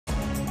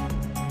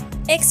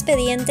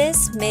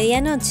Expedientes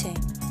Medianoche.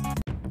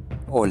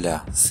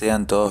 Hola,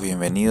 sean todos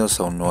bienvenidos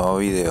a un nuevo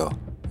video.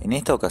 En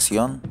esta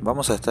ocasión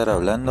vamos a estar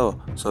hablando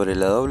sobre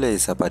la doble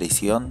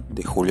desaparición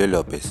de Julio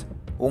López,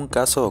 un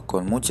caso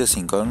con muchas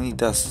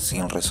incógnitas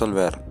sin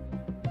resolver.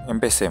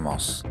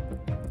 Empecemos.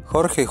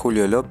 Jorge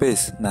Julio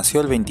López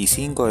nació el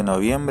 25 de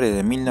noviembre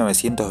de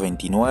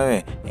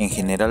 1929 en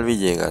General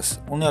Villegas,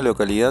 una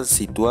localidad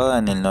situada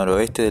en el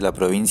noroeste de la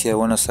provincia de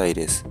Buenos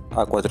Aires,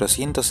 a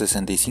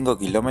 465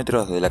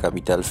 kilómetros de la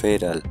capital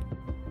federal.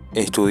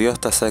 Estudió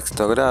hasta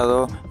sexto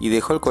grado y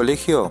dejó el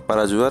colegio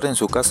para ayudar en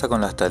su casa con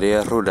las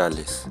tareas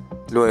rurales.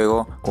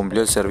 Luego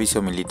cumplió el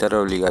servicio militar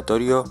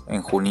obligatorio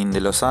en Junín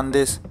de los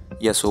Andes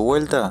y a su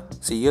vuelta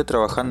siguió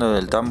trabajando en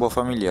el tambo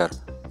familiar,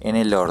 en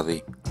El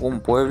Ordi, un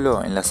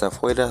pueblo en las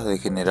afueras de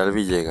General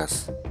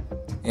Villegas.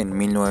 En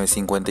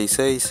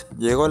 1956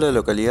 llegó a la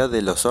localidad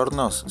de Los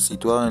Hornos,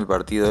 situado en el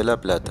Partido de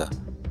La Plata.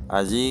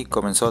 Allí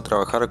comenzó a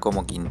trabajar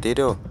como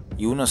quintero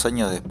y unos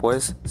años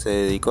después se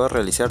dedicó a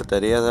realizar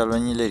tareas de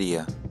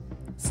albañilería.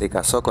 Se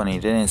casó con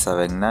Irene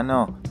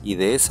Savegnano y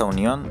de esa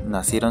unión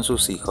nacieron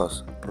sus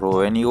hijos,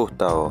 Rubén y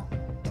Gustavo.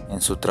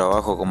 En su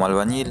trabajo como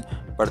albañil,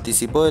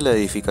 participó de la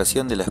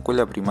edificación de la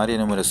escuela primaria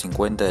número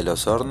 50 de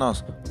Los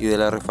Hornos y de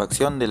la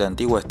refacción de la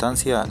antigua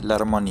estancia La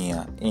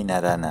Armonía, en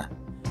Arana,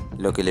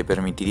 lo que le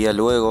permitiría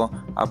luego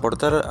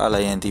aportar a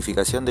la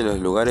identificación de los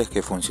lugares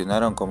que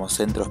funcionaron como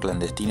centros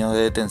clandestinos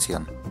de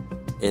detención.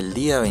 El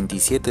día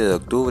 27 de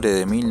octubre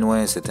de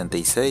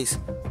 1976,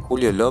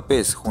 Julio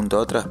López junto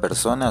a otras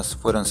personas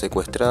fueron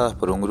secuestradas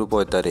por un grupo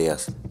de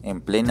tareas,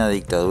 en plena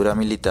dictadura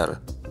militar.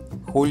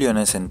 Julio en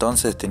ese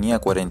entonces tenía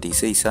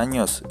 46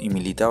 años y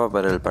militaba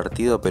para el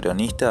Partido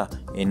Peronista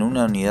en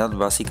una unidad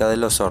básica de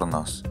Los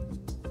Hornos.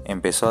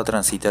 Empezó a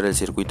transitar el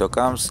circuito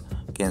Camps,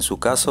 que en su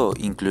caso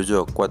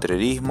incluyó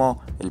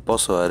Cuatrerismo, el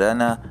Pozo de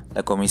Arana,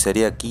 la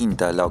Comisaría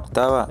Quinta, la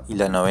Octava y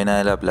la Novena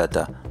de La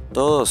Plata,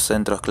 todos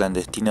centros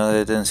clandestinos de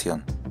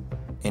detención.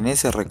 En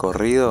ese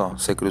recorrido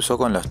se cruzó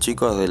con los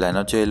chicos de la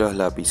Noche de los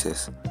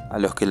Lápices, a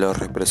los que los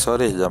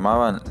represores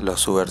llamaban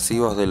los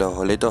subversivos de los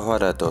boletos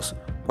baratos,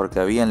 porque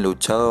habían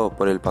luchado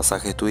por el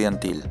pasaje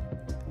estudiantil.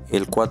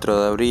 El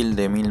 4 de abril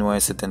de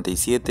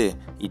 1977,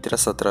 y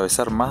tras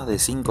atravesar más de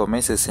 5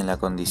 meses en la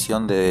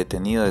condición de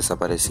detenido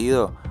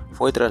desaparecido,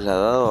 fue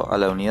trasladado a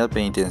la unidad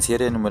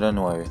penitenciaria número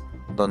 9,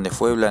 donde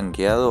fue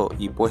blanqueado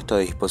y puesto a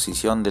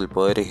disposición del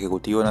Poder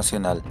Ejecutivo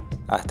Nacional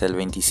hasta el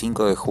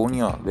 25 de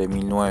junio de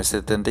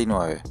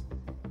 1979.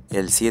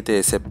 El 7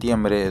 de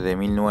septiembre de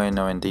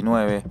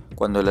 1999,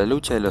 cuando la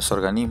lucha de los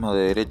organismos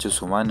de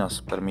derechos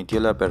humanos permitió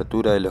la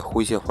apertura de los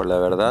juicios por la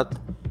verdad,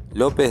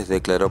 López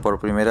declaró por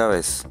primera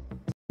vez.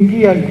 Un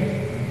día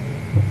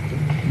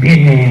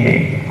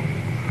viene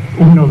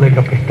uno de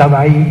los que estaba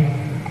ahí,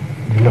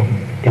 de los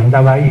que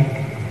andaba ahí,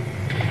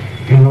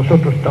 y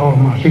nosotros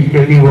estábamos así,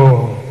 le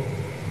digo,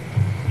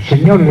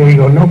 señor, le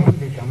digo, ¿no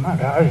puede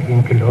llamar a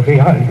alguien que lo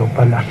dé algo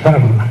para las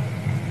armas?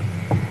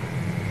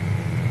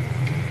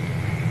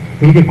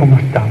 Mire cómo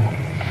estamos.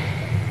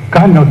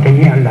 Cano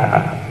tenía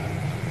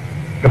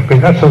los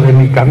pedazos de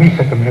mi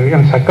camisa que me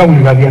habían sacado y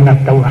me la habían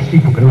atado así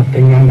porque no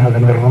tenía nada,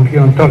 me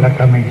rompieron toda la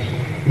camisa.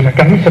 Y la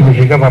camisa me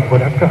llegaba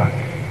por acá.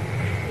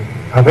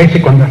 A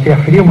veces cuando hacía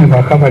frío me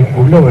bajaba el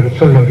pullover,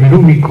 solo el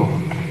único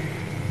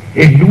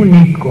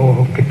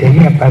que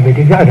tenía para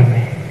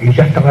abrigarme. Y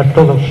ya estaba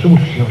todo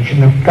sucio,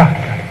 lleno de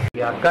cáscara.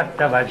 Y acá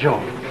estaba yo,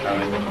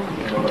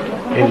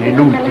 en el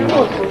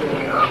último.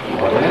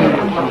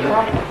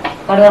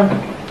 Perdón.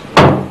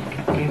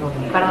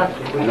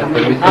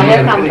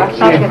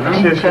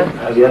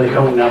 Había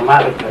dejado una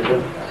marca.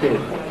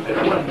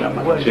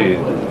 Sí,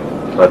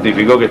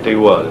 ratificó que está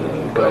igual.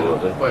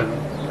 Bueno,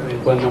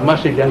 cuando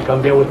más se le han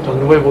cambiado estos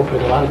nuevos,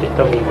 pero antes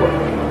estaba igual.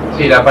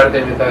 Sí, la parte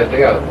está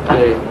despegada.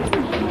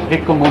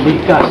 Es como mi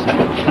casa.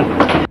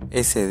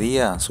 Ese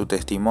día, su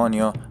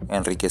testimonio,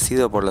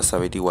 enriquecido por las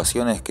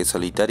averiguaciones que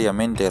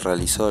solitariamente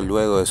realizó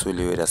luego de su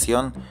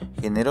liberación,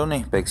 generó una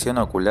inspección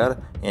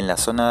ocular en la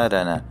zona de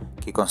Arana,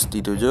 que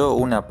constituyó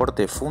un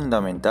aporte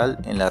fundamental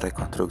en la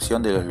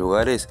reconstrucción de los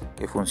lugares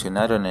que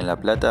funcionaron en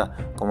La Plata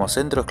como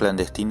centros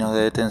clandestinos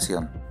de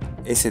detención.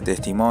 Ese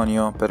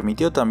testimonio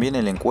permitió también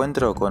el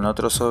encuentro con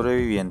otros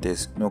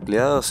sobrevivientes,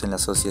 nucleados en la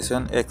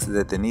Asociación Ex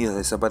Detenidos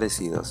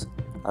Desaparecidos.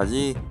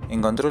 Allí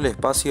encontró el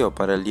espacio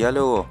para el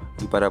diálogo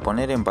y para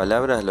poner en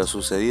palabras lo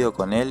sucedido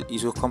con él y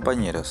sus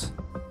compañeros.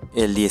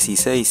 El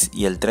 16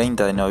 y el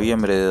 30 de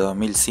noviembre de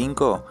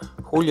 2005,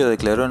 Julio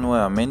declaró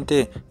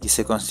nuevamente y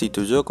se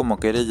constituyó como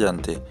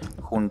querellante,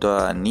 junto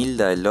a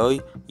Nilda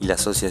Eloy y la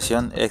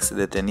Asociación Ex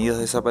Detenidos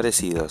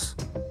Desaparecidos.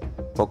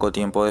 Poco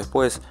tiempo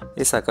después,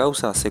 esa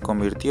causa se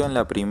convirtió en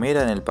la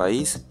primera en el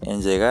país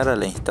en llegar a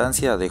la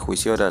instancia de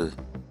juicio oral.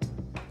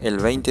 El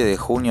 20 de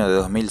junio de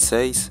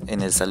 2006,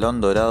 en el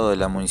Salón Dorado de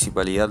la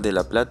Municipalidad de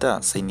La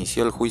Plata, se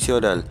inició el juicio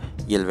oral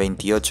y el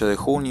 28 de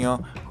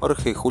junio,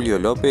 Jorge Julio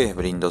López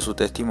brindó su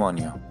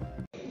testimonio.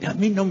 A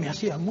mí no me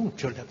hacía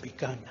mucho la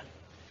picana,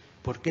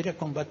 porque era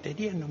con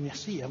batería, no me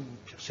hacía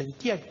mucho,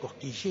 sentía el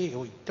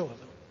cosquilleo y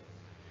todo.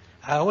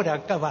 Ahora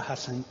acá vas a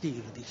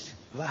sentir, dice,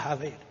 vas a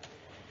ver.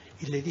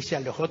 y le dice a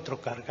los otros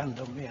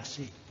cargándome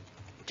así,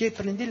 che,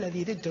 prendela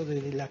directo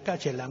desde la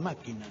calle a la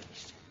máquina,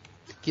 dice.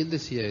 ¿Quién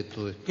decía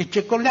esto?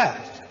 Echecolás,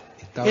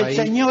 el ahí.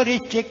 señor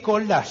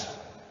Echecolás.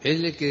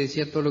 Él es el que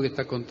decía todo lo que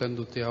está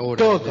contando usted ahora.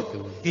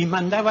 Todo, y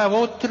mandaba a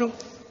otro,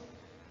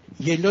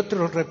 y el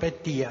otro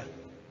repetía.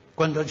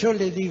 Cuando yo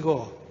le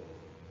digo,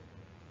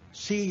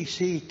 sí,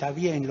 está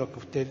bien lo que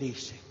usted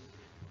dice,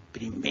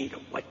 primero,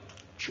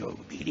 guacho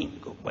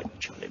gringo,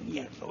 guacho de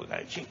mierda,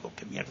 gallego,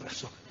 ¿qué mierda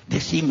sos?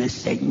 Decime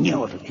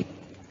señor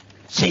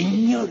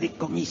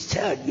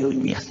comisario, y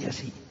me hace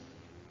así.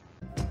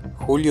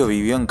 Julio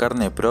vivió en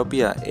carne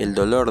propia el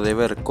dolor de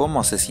ver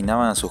cómo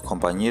asesinaban a sus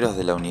compañeros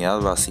de la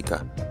unidad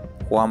básica.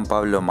 Juan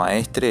Pablo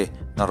Maestre,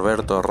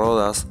 Norberto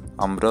Rodas,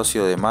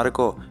 Ambrosio de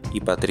Marco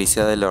y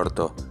Patricia del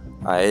Horto.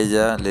 A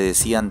ella le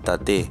decían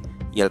Taté,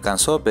 y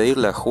alcanzó a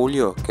pedirle a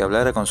Julio que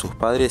hablara con sus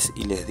padres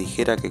y les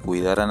dijera que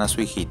cuidaran a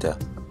su hijita.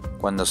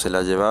 Cuando se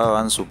la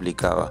llevaban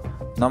suplicaba,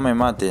 no me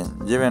maten,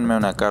 llévenme a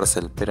una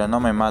cárcel, pero no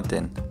me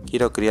maten,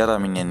 quiero criar a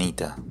mi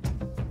nenita.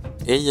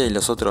 Ella y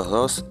los otros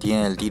dos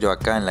tienen el tiro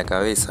acá en la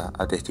cabeza,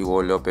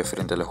 atestiguó López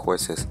frente a los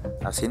jueces,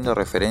 haciendo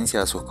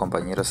referencia a sus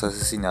compañeros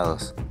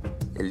asesinados.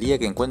 El día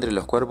que encuentre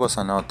los cuerpos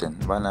anoten,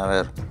 van a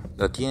ver,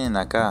 lo tienen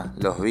acá,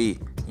 los vi,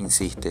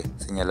 insiste,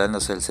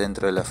 señalándose el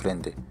centro de la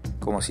frente,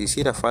 como si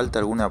hiciera falta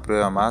alguna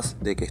prueba más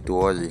de que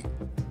estuvo allí.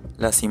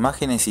 Las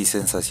imágenes y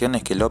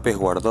sensaciones que López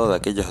guardó de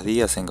aquellos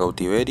días en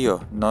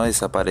cautiverio no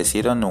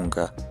desaparecieron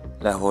nunca.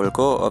 Las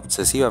volcó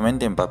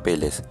obsesivamente en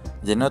papeles,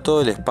 llenó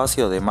todo el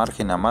espacio de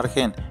margen a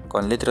margen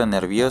con letra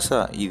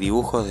nerviosa y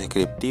dibujos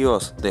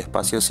descriptivos de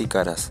espacios y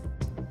caras.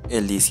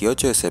 El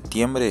 18 de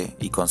septiembre,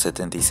 y con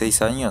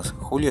 76 años,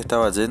 Julio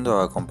estaba yendo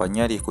a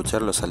acompañar y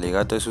escuchar los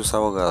alegatos de sus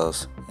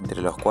abogados,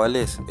 entre los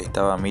cuales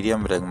estaba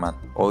Miriam Bregman,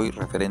 hoy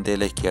referente de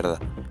la izquierda,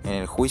 en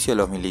el juicio a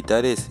los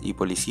militares y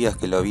policías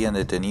que lo habían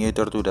detenido y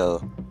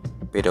torturado.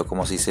 Pero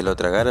como si se lo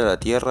tragara la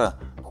tierra,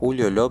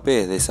 Julio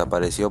López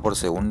desapareció por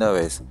segunda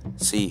vez.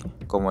 Sí,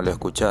 como lo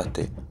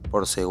escuchaste,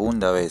 por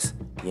segunda vez,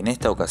 y en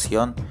esta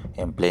ocasión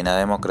en plena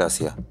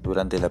democracia,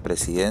 durante la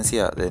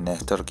presidencia de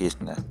Néstor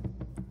Kirchner.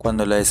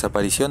 Cuando la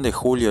desaparición de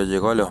Julio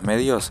llegó a los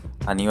medios,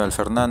 Aníbal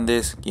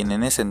Fernández, quien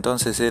en ese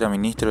entonces era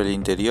ministro del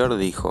Interior,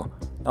 dijo: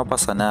 no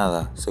pasa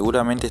nada,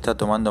 seguramente está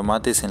tomando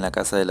mates en la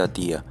casa de la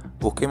tía,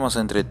 busquemos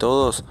entre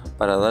todos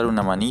para dar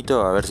una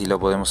manito a ver si lo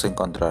podemos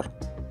encontrar.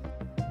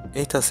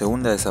 Esta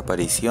segunda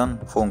desaparición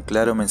fue un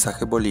claro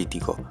mensaje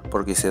político,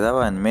 porque se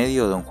daba en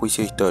medio de un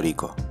juicio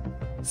histórico.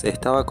 Se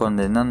estaba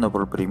condenando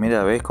por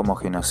primera vez como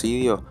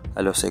genocidio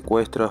a los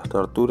secuestros,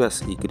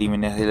 torturas y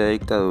crímenes de la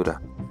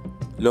dictadura.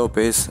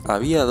 López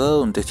había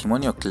dado un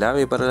testimonio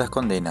clave para las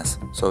condenas,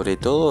 sobre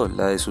todo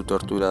la de su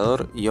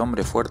torturador y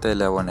hombre fuerte de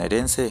la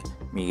bonaerense,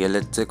 Miguel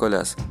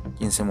Echecolás,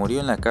 quien se murió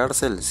en la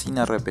cárcel sin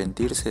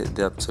arrepentirse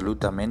de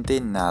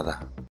absolutamente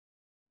nada.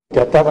 Te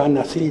ataban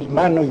así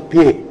mano y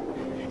pie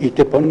y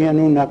te ponían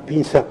una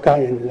pinza acá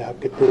en la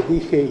que te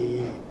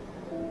dije,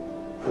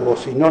 o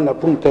si no en la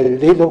punta del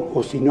dedo,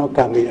 o si no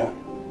acá, mira.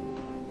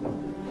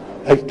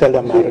 Ahí está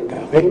la marca,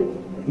 ¿ves?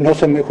 No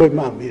se me fue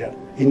más, mira,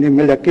 y ni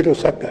me la quiero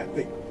sacar,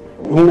 ¿ves?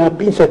 Una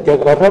pinza te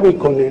agarraba y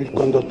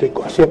cuando te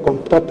hacía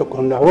contacto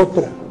con la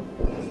otra,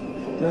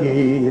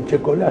 y el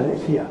Checolás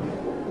decía,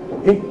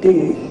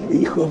 este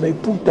hijo de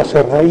puta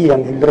se reía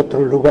en el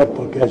otro lugar,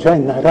 porque allá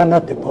en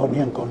Arana te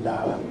ponían con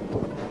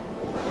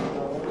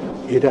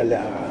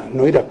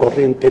no era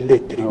corriente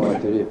eléctrica,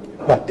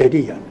 no,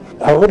 batería.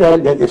 Ahora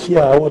le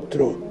decía a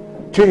otro,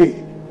 che,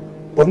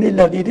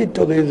 ponela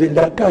directo desde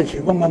la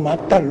calle, vamos a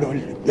matarlo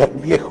al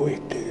viejo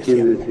este,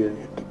 decía.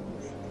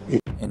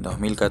 En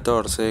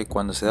 2014,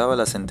 cuando se daba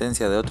la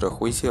sentencia de otro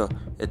juicio,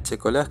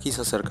 Echecolás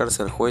quiso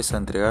acercarse al juez a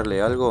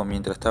entregarle algo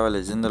mientras estaba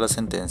leyendo la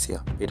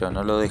sentencia, pero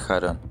no lo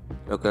dejaron.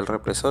 Lo que el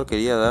represor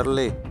quería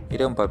darle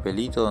era un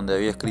papelito donde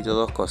había escrito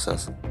dos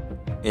cosas: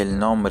 el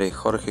nombre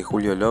Jorge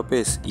Julio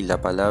López y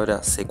la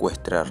palabra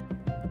secuestrar.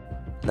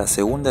 La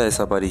segunda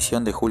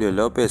desaparición de Julio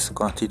López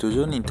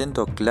constituyó un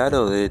intento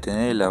claro de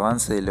detener el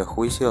avance de los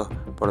juicios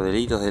por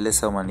delitos de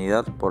lesa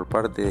humanidad por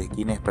parte de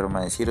quienes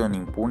permanecieron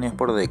impunes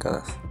por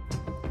décadas.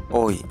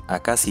 Hoy,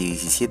 a casi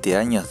 17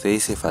 años de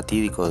ese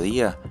fatídico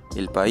día,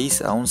 el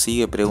país aún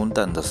sigue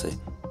preguntándose: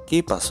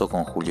 ¿qué pasó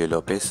con Julio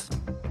López?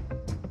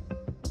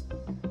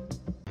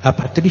 A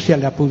Patricia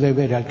la pude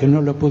ver, al que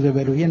no lo pude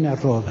ver bien a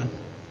Roda.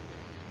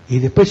 Y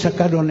después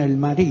sacaron el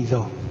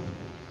marido,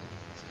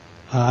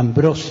 a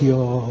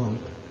Ambrosio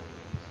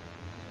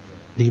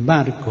Di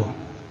Marco.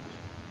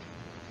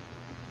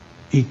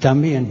 Y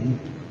también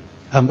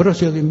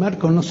Ambrosio Di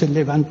Marco no se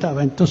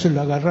levantaba, entonces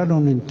lo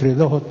agarraron entre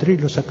dos o tres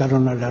y lo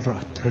sacaron a la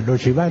rostra, lo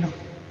llevaron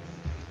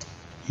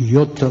y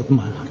otro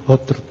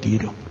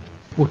tiro.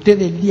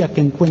 Ustedes el día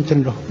que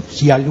encuentren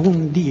si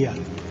algún día,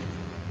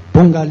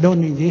 póngalo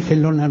y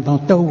déjenlo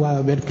anotado, va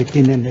a ver que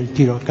tienen el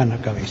tiro acá en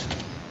la cabeza.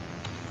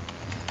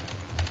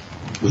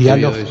 Y ya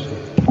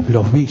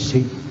los vi,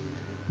 sí.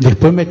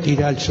 Después me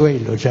tiré al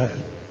suelo, ya.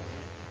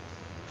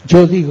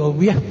 Yo digo,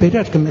 voy a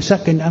esperar que me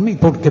saquen a mí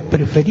porque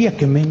prefería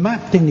que me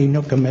maten y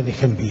no que me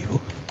dejen vivo.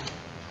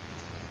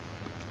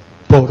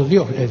 Por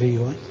Dios le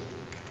digo,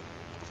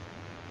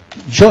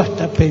 Yo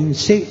hasta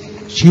pensé,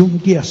 si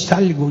un día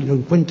salgo y lo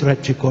encuentro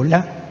a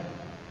Checolá,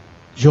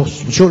 yo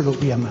lo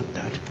voy a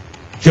matar.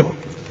 Yo.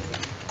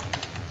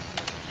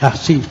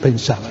 Así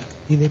pensaba.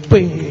 Y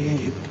después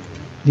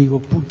digo,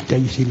 puta,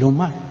 y si lo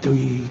mato,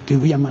 y que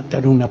voy a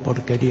matar una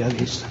porquería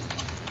de esa.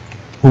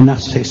 Un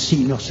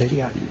asesino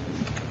serial.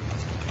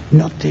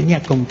 No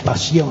tenía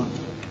compasión.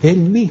 Él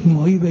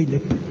mismo iba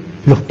y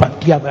los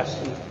pateaba así.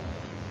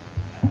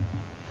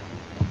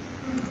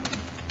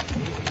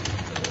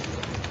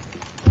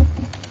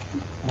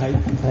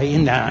 Ahí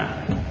en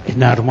la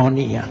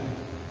armonía.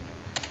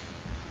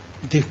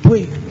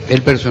 Después,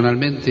 Él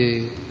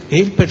personalmente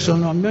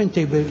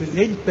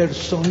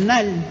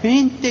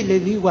le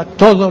digo a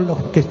todos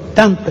los que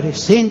están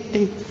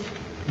presentes,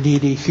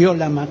 dirigió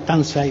la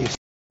matanza esa.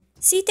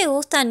 Si te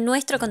gusta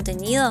nuestro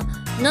contenido,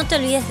 no te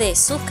olvides de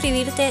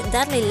suscribirte,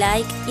 darle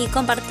like y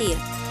compartir.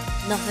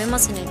 Nos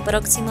vemos en el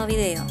próximo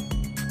video.